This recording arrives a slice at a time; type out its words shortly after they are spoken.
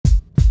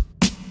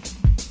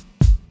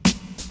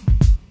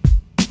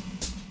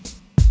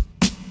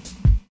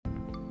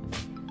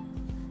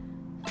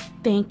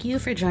Thank you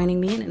for joining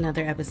me in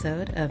another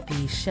episode of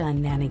the Sha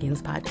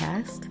Nanigans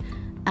podcast.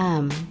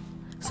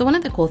 So one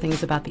of the cool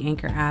things about the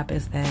Anchor app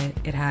is that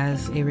it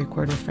has a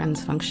record with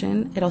friends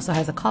function. It also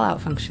has a call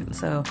out function,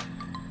 so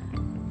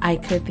I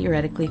could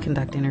theoretically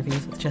conduct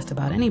interviews with just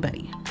about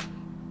anybody.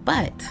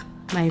 But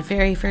my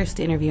very first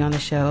interview on the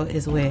show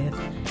is with,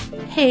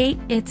 hey,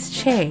 it's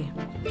Chéy.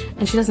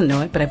 And she doesn't know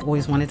it, but I've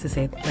always wanted to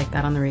say it like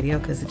that on the radio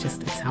because it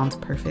sounds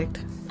perfect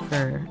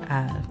for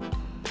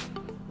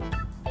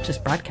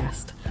just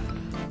broadcast.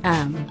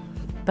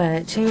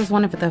 But Chéy was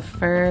one of the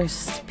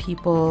first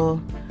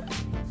people,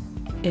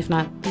 if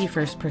not the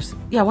first person,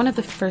 one of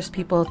the first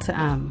people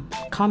to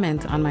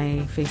comment on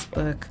my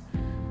Facebook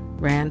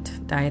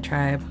rant,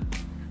 diatribe,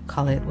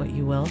 call it what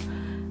you will.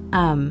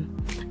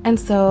 And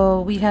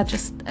so we had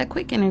just a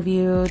quick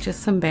interview,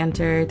 just some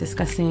banter,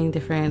 discussing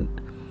different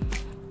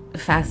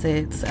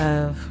facets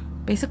of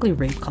basically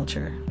rape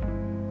culture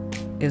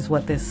is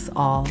what this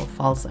all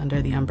falls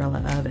under the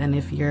umbrella of. And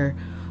if you're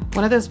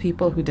one of those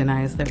people who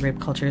denies that rape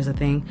culture is a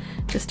thing,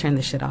 just turn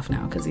this shit off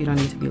now because you don't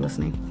need to be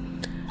listening.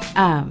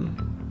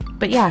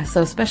 But yeah,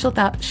 so special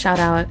shout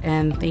out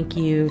and thank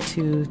you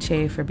to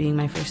Chéy for being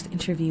my first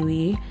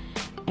interviewee.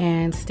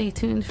 And stay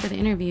tuned for the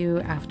interview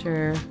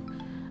after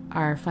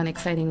our fun,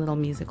 exciting little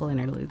musical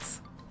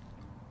interludes.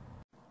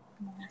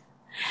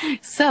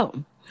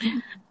 So,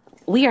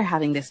 we are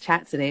having this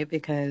chat today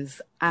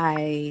because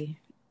I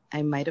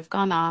might have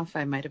gone off,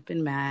 I might have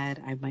been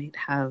mad, I might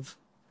have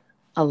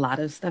a lot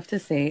of stuff to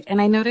say. And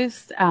I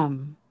noticed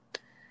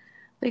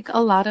like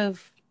a lot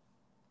of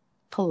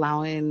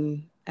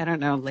Palauan, I don't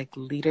know, like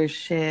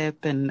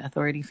leadership and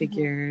authority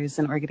figures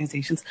and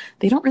organizations,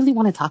 they don't really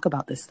want to talk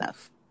about this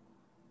stuff.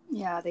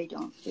 Yeah, they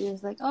don't. They're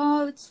just like,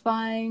 oh, it's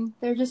fine.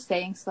 They're just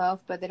saying stuff,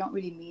 but they don't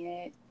really mean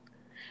it.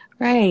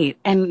 Right.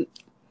 And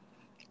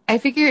I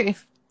figure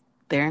if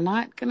they're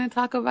not going to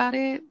talk about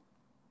it,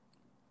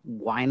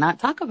 why not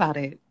talk about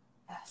it?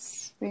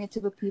 Yes. Bring it to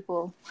the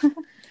people.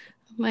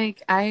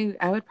 Like, I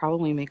would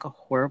probably make a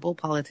horrible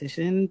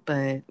politician,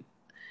 but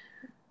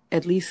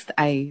at least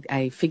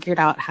I figured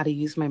out how to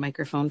use my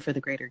microphone for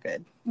the greater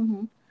good.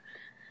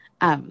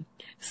 Mm-hmm.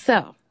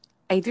 So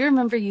I do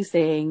remember you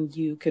saying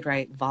you could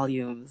write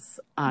volumes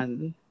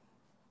on,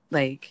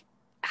 like,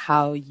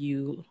 how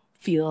you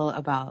feel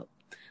about,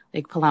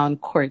 like, Palauan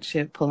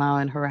courtship,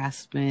 Palauan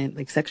harassment,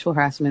 like, sexual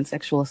harassment,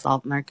 sexual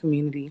assault in our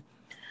community.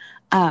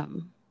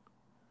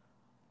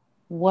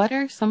 What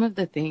are some of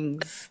the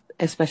things,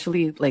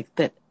 especially, like,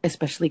 that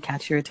especially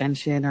catch your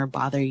attention or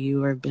bother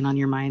you or have been on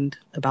your mind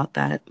about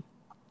that?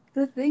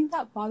 The thing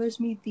that bothers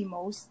me the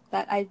most,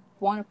 that I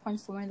want to punch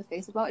someone in the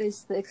face about,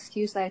 is the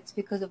excuse that it's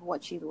because of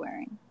what she's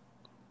wearing.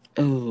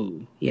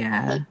 Oh,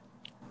 yeah.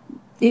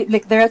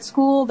 Like they're at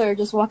school, they're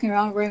just walking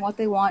around wearing what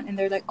they want, and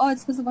they're like, oh,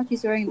 it's because of what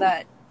she's wearing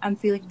that I'm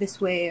feeling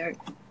this way,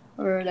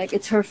 or like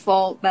it's her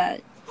fault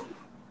that,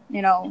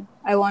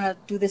 I want to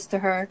do this to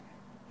her.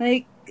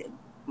 Like,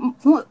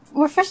 well,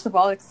 first of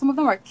all, like some of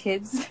them are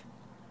kids.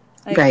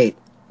 Like, right.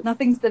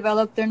 Nothing's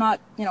developed. They're not,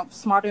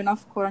 smart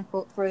enough, quote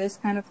unquote, for this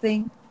kind of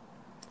thing.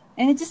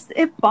 And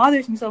it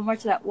bothers me so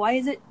much that why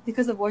is it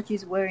because of what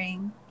she's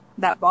wearing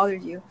that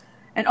bothers you?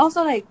 And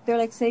also, like, they're,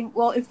 like, saying,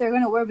 well, if they're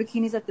going to wear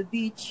bikinis at the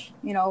beach,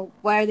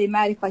 why are they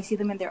mad if I see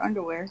them in their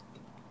underwear?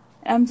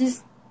 And I'm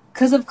just,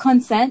 because of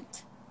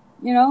consent,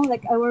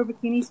 like, I wear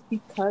bikinis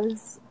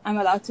because I'm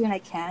allowed to and I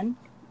can.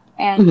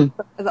 And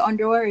the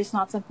underwear is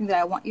not something that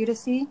I want you to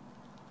see.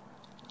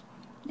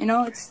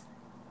 It's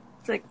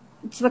like,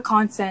 it's the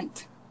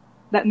consent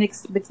that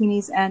makes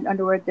bikinis and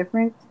underwear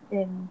different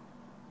in...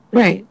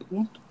 Right.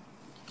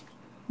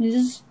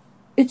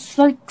 It's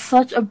like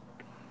such a...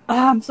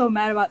 I'm so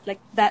mad about,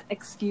 like, that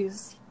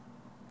excuse.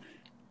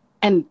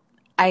 And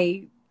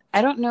I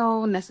don't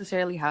know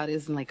necessarily how it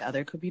is in, like,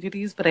 other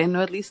communities, but I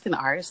know at least in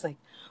ours, like,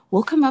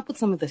 we'll come up with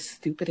some of the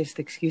stupidest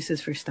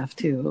excuses for stuff,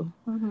 too.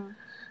 Mm-hmm.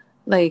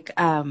 Like,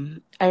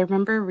 I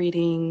remember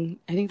reading,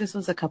 I think this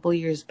was a couple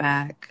years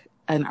back,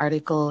 an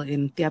article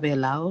in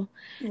Palauan,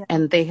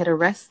 and they had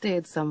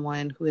arrested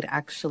someone who had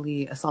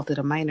actually assaulted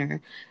a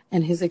minor,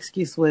 and his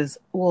excuse was,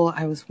 well,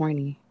 I was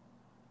horny.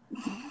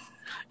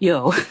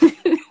 Yo.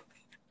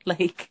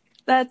 Like,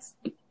 that's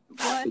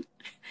what?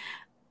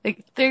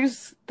 Like,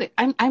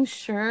 I'm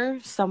sure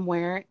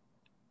somewhere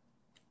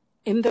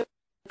in the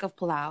of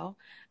Palau,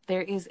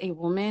 there is a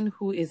woman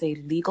who is a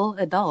legal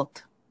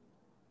adult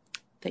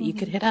that you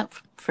could hit up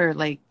for,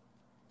 like,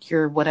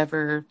 your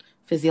whatever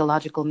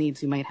physiological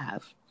needs you might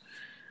have.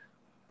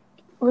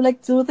 Or,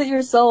 like, deal with it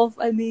yourself.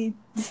 I mean...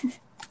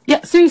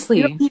 Yeah, seriously.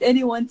 You don't need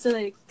anyone to,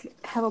 like,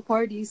 have a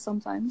party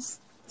sometimes.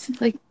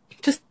 Like,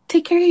 just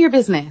take care of your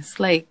business.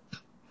 Like,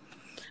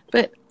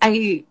 but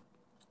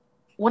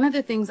one of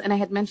the things, and I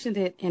had mentioned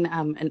it in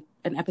an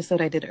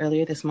episode I did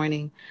earlier this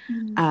morning,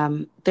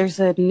 there's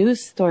a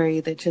news story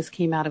that just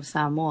came out of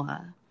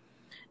Samoa.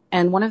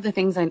 And one of the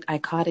things I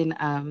caught in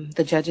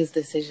the judge's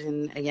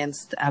decision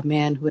against a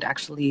man who had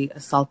actually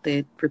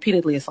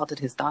repeatedly assaulted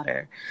his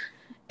daughter,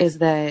 is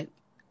that,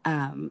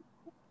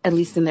 at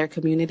least in their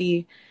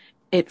community,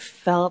 it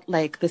felt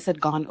like this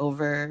had gone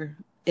over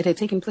it had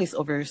taken place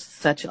over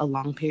such a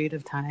long period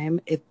of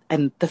time,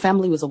 and the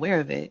family was aware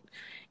of it.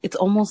 It's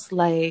almost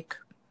like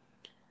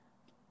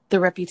the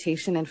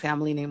reputation and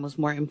family name was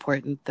more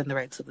important than the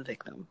rights of the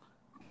victim.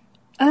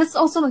 And that's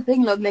also the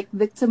thing, like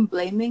victim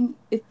blaming.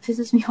 It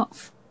pisses me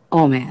off.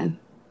 Oh man,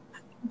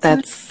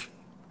 that's.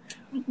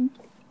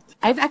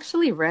 I've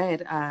actually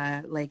read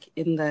like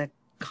in the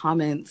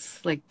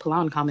comments, like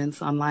Palauan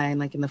comments online,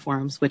 like in the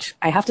forums, which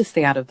I have to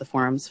stay out of the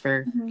forums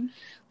for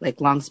like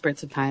long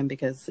spurts of time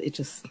because it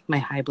just my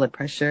high blood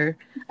pressure.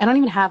 I don't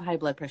even have high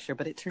blood pressure,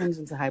 but it turns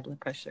into high blood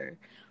pressure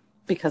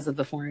because of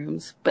the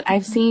forums. But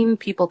I've seen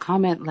people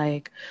comment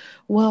like,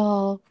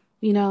 well,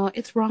 you know,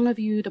 it's wrong of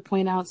you to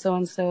point out so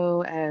and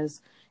so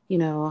as, you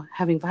know,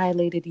 having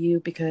violated you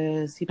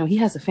because, you know, he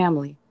has a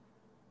family.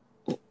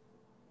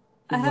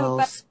 I have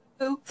a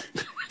family.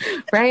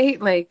 Right?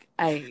 Like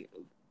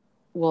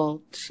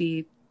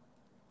she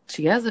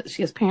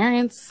has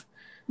parents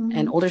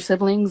and older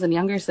siblings and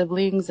younger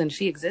siblings, and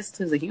she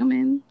exists as a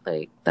human.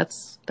 Like that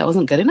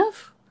wasn't good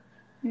enough.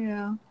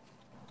 Yeah.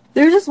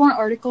 There's just one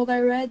article that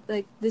I read,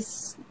 like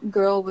this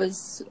girl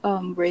was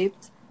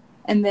raped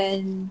and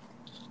then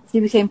she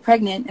became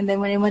pregnant, and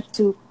then when it went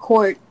to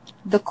court,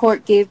 the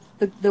court gave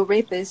the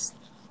rapist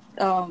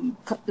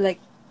like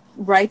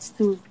rights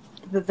to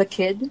the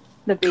kid,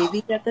 the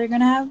baby that they're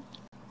gonna have.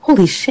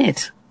 Holy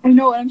shit. I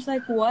know, and I'm just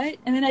like, what?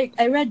 And then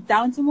I read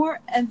down some more,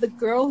 and the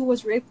girl who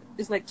was raped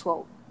is like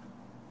 12.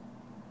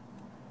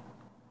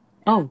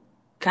 Oh,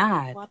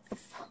 God. What the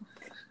fuck?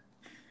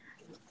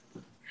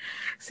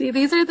 See,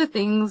 these are the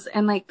things,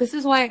 and like, this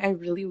is why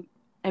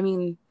I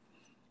mean,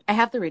 I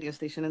have the radio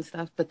station and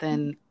stuff, but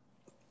then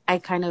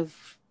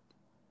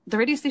the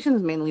radio station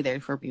is mainly there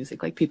for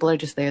music. Like, people are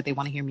just there, they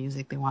want to hear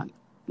music, they want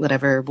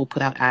whatever, we'll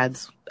put out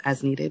ads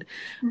as needed.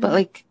 But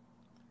like,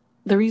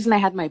 the reason I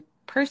had my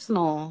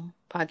personal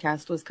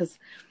podcast was because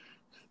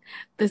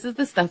this is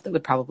the stuff that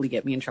would probably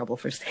get me in trouble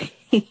for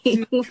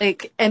saying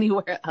like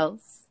anywhere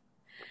else.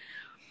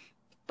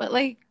 But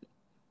like,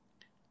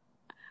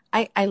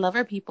 I love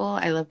our people.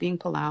 I love being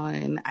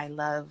Palauan. I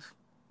love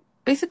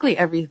basically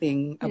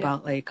everything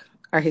about like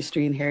our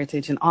history and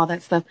heritage and all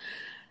that stuff.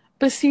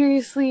 But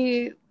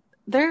seriously,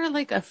 there are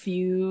like a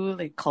few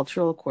like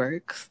cultural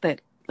quirks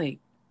that like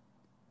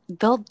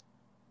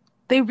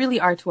they really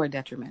are to our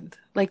detriment.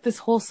 Like this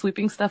whole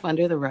sweeping stuff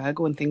under the rug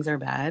when things are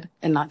bad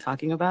and not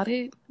talking about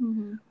it.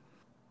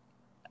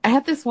 I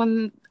had this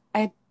one,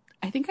 I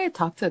think I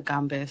talked to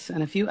Gambis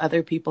and a few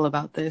other people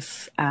about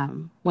this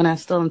when I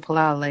was still in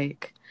Palau,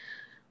 like,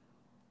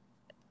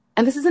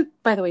 and this isn't,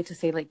 by the way, to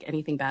say like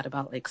anything bad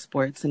about like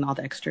sports and all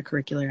the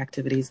extracurricular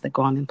activities that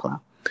go on in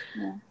Palau.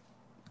 Yeah.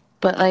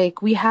 But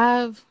like we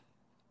have,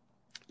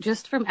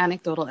 just from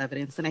anecdotal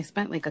evidence, and I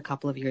spent like a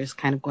couple of years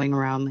kind of going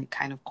around like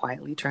kind of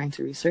quietly trying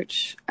to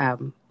research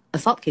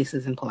assault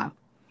cases in Palau.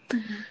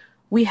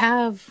 We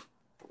have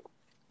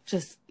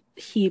just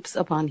heaps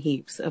upon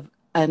heaps of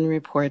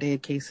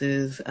unreported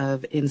cases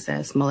of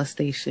incest,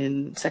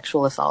 molestation,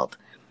 sexual assault.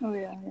 Oh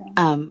yeah.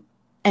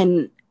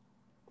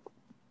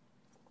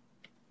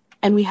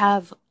 And we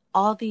have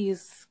all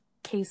these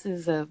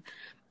cases of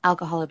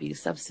alcohol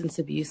abuse, substance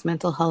abuse,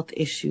 mental health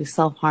issues,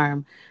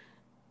 self-harm.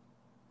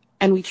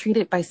 And we treat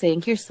it by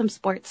saying, here's some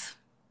sports.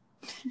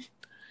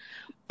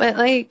 But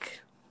like,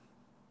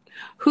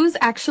 who's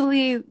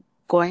actually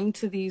going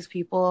to these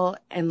people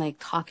and like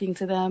talking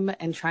to them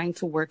and trying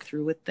to work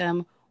through with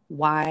them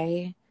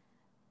why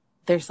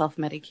they're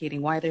self-medicating,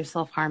 why they're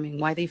self-harming,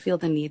 why they feel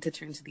the need to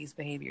turn to these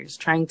behaviors,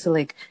 trying to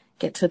like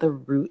get to the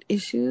root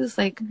issues?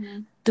 Like,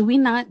 do we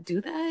not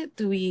do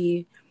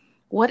that?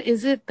 What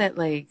is it that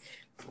like,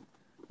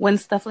 when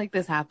stuff like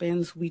this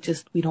happens, we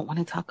don't want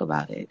to talk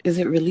about it? Is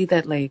it really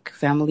that like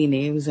family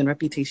names and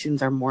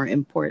reputations are more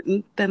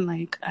important than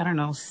like, I don't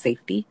know,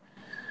 safety?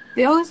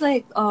 They always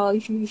like,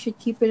 you should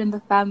keep it in the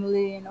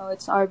family, you know,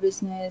 it's our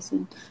business,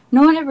 and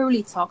no one ever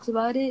really talks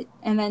about it.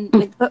 And then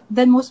like,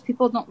 then most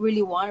people don't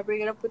really want to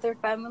bring it up with their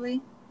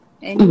family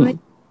anyway.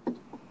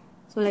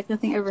 So like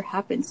nothing ever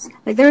happens.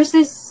 Like there's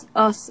this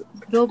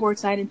billboard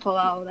sign in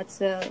Palau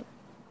that's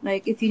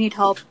like, if you need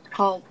help,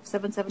 call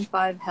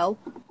 775 help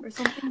or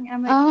something. And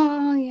I'm like,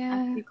 oh yeah,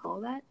 how do you call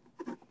that?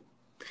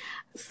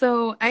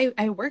 So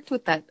I worked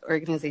with that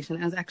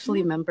organization. I was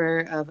actually a member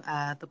of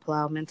the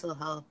Palau Mental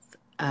Health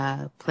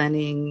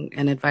Planning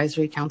and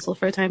Advisory Council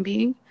for a time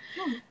being.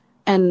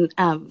 And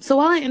so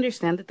while I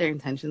understand that their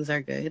intentions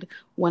are good,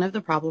 one of the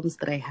problems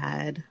that I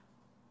had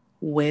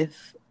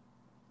with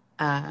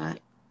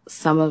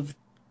some of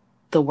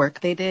the work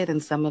they did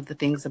and some of the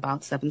things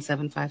about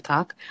 775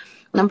 Talk,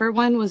 number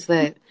one was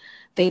that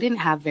they didn't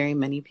have very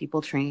many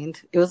people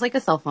trained. It was like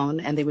a cell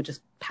phone, and they would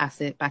just pass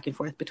it back and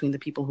forth between the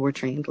people who were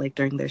trained, like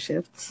during their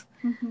shifts.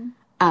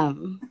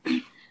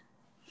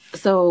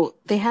 So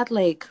they had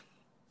like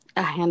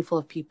a handful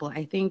of people.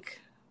 I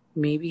think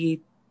maybe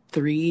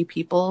 3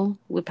 people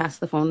would pass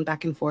the phone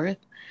back and forth.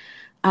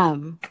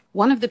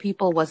 One of the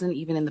people wasn't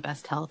even in the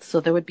best health, so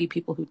there would be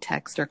people who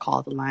text or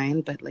call the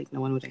line, but like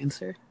no one would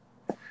answer.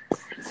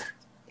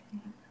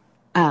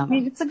 I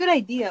mean, it's a good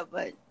idea,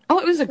 but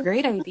it was a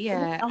great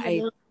idea.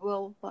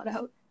 well thought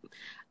out.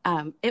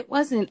 It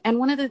wasn't. And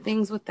one of the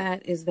things with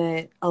that is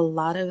that a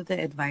lot of the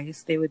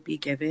advice they would be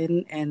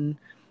given, and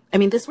I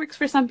mean, this works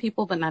for some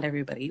people, but not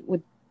everybody,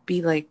 would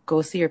be like,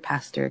 go see your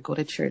pastor, go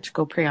to church,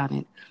 go pray on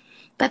it.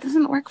 That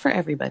doesn't work for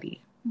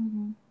everybody.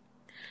 Mm-hmm.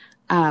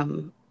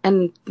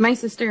 And my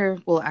sister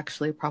will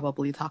actually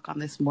probably talk on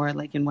this more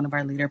like in one of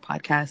our later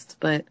podcasts,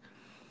 but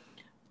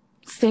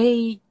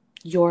say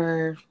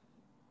you're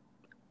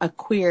a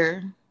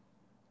queer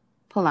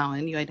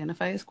Palauan, you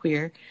identify as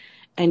queer,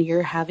 and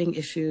you're having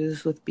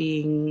issues with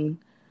being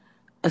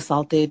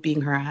assaulted,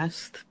 being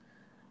harassed,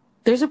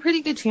 there's a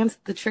pretty good chance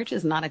the church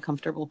is not a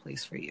comfortable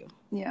place for you.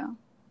 Yeah.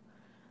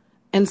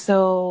 And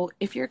so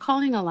if you're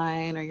calling a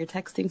line or you're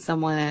texting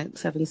someone at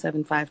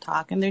 775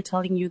 Talk and they're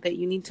telling you that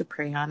you need to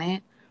pray on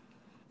it,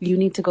 you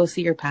need to go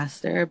see your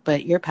pastor,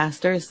 but your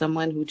pastor is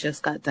someone who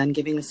just got done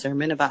giving a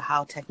sermon about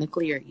how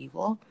technically you're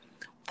evil,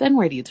 then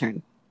where do you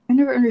turn? I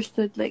never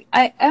understood, like,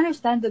 I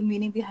understand the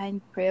meaning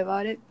behind pray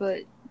about it, but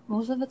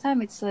most of the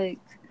time it's like,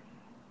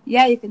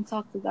 yeah, you can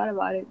talk to God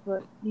about it,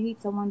 but you need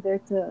someone there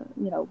to,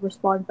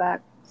 respond back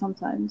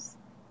sometimes.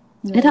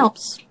 It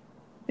helps.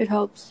 It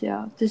helps,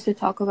 yeah, just to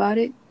talk about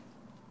it.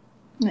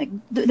 Like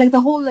the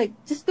whole, like,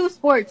 just do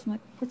sports. I'm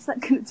like, what's that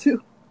gonna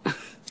do?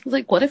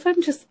 Like, what if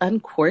I'm just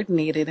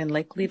uncoordinated and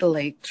likely to,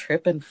 like,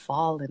 trip and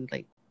fall and,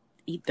 like,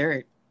 eat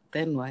dirt?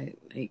 Then what?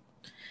 Like,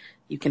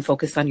 you can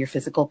focus on your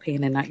physical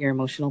pain and not your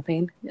emotional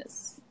pain?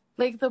 Yes.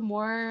 Like, the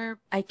more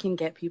I can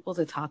get people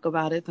to talk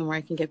about it, the more I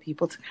can get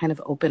people to kind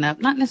of open up,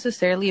 not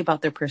necessarily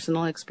about their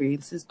personal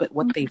experiences, but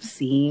what they've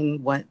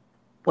seen, what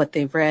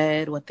they've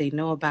read, what they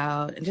know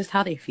about, and just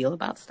how they feel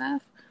about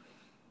stuff.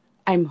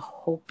 I'm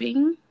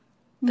hoping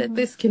that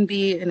this can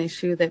be an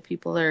issue that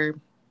people are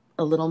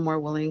a little more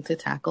willing to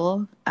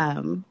tackle.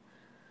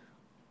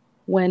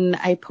 When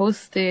I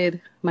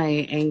posted my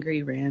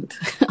angry rant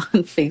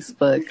on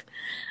Facebook,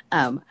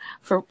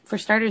 for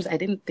starters, I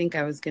didn't think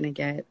I was going to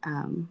get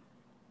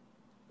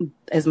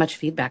as much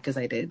feedback as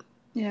I did.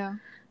 Yeah.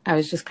 I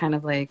was just kind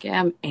of like, yeah,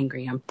 I'm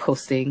angry, I'm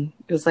posting.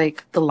 It was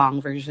like the long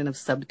version of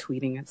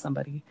subtweeting at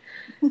somebody.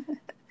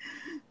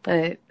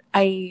 But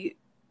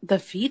the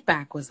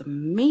feedback was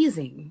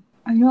amazing.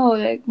 I know,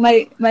 like,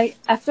 my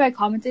after I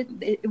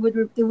commented, it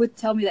would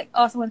tell me, like,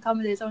 oh, someone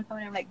commented.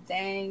 I'm like,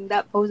 dang,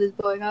 that post is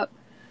blowing up.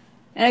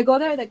 And I go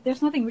there, like,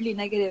 there's nothing really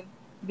negative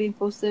being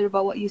posted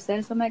about what you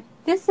said. So I'm like,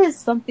 this is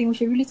something we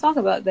should really talk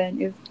about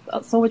then, if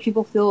so much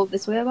people feel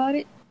this way about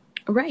it.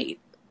 Right.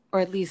 Or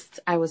at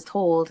least I was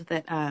told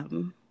that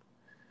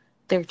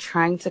they're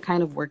trying to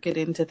kind of work it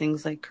into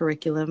things like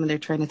curriculum, and they're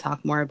trying to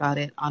talk more about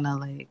it on a,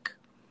 like,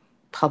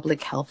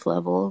 public health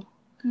level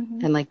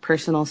and, like,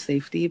 personal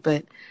safety.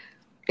 But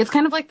it's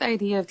kind of like the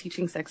idea of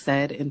teaching sex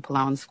ed in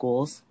Palauan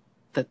schools,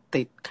 that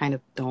they kind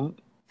of don't.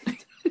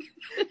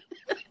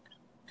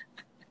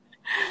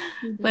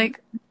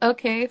 Like,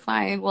 okay,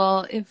 fine.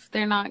 Well, if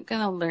they're not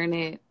going to learn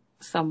it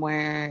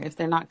somewhere, if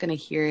they're not going to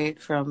hear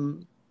it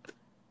from,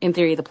 in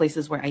theory, the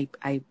places where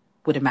I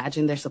would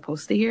imagine they're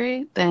supposed to hear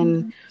it,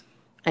 then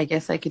I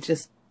guess I could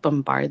just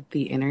bombard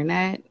the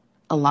internet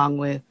along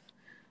with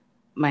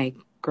my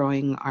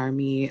growing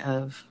army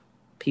of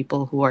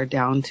people who are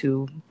down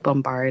to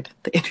bombard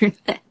the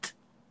internet.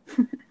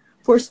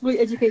 Forcefully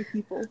educate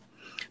people.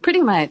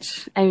 Pretty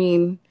much. I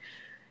mean,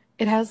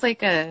 it has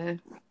like a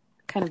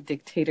kind of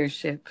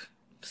dictatorship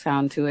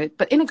sound to it,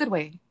 but in a good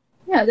way.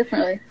 Yeah,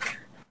 definitely.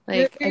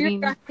 Like,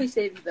 you're actually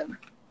saving them.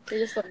 They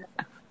just don't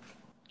know.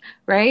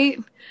 Right?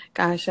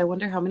 Gosh, I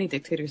wonder how many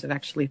dictators have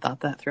actually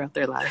thought that throughout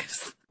their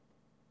lives.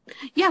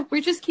 Yeah,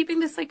 we're just keeping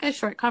this like a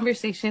short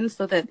conversation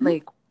so that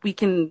like we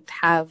can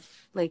have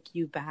like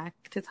you back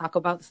to talk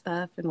about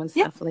stuff and when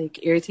stuff like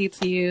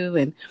irritates you.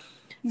 And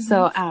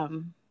so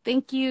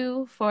thank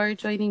you for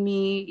joining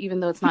me,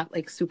 even though it's not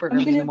like super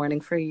early in the morning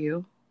for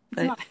you.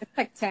 But it's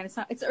like 10.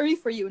 It's early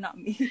for you, not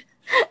me.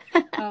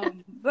 But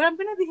I'm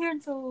gonna be here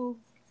until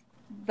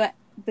the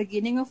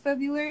beginning of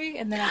February,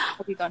 and then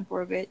I'll be gone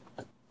for a bit.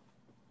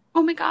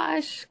 Oh my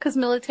gosh, because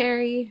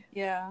military.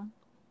 Yeah,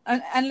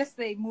 unless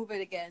they move it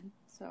again.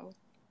 So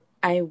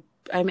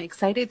I'm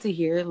excited to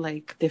hear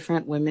like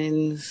different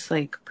women's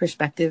like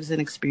perspectives and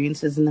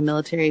experiences in the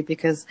military,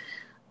 because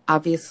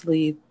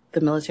obviously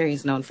the military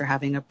is known for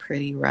having a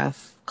pretty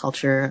rough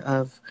culture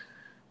of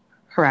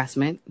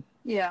harassment.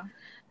 Yeah.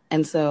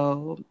 And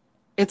so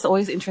it's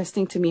always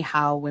interesting to me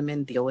how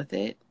women deal with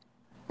it.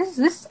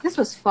 This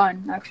was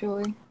fun,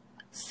 actually.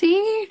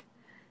 See?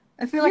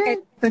 I feel like I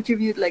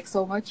contribute like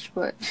so much,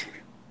 but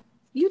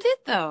you did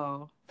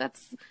though.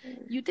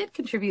 You did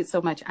contribute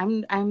so much.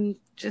 I'm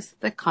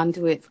just the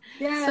conduit.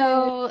 Yeah.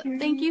 So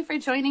thank you for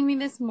joining me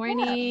this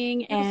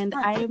morning, and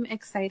I'm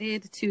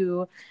excited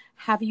to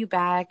have you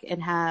back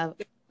and have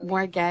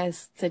more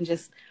guests and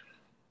just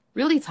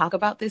really talk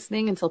about this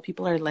thing until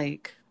people are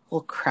like,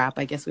 well, crap,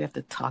 I guess we have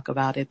to talk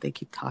about it. They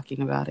keep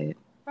talking about it.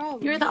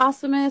 Probably. You're the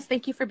awesomest.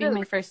 Thank you for being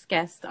my first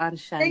guest on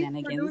Sha Nanigans.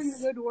 Thanks for doing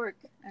good work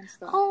and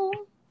stuff. Oh,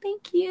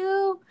 thank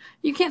you.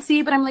 You can't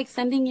see, but I'm like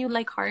sending you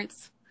like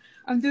hearts.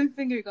 I'm doing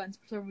finger guns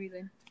for some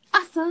reason.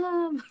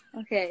 Awesome.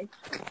 Okay.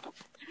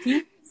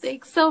 Peace.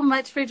 Thanks so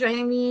much for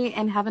joining me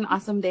and have an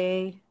awesome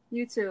day.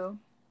 You too.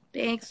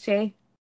 Thanks, Chéy.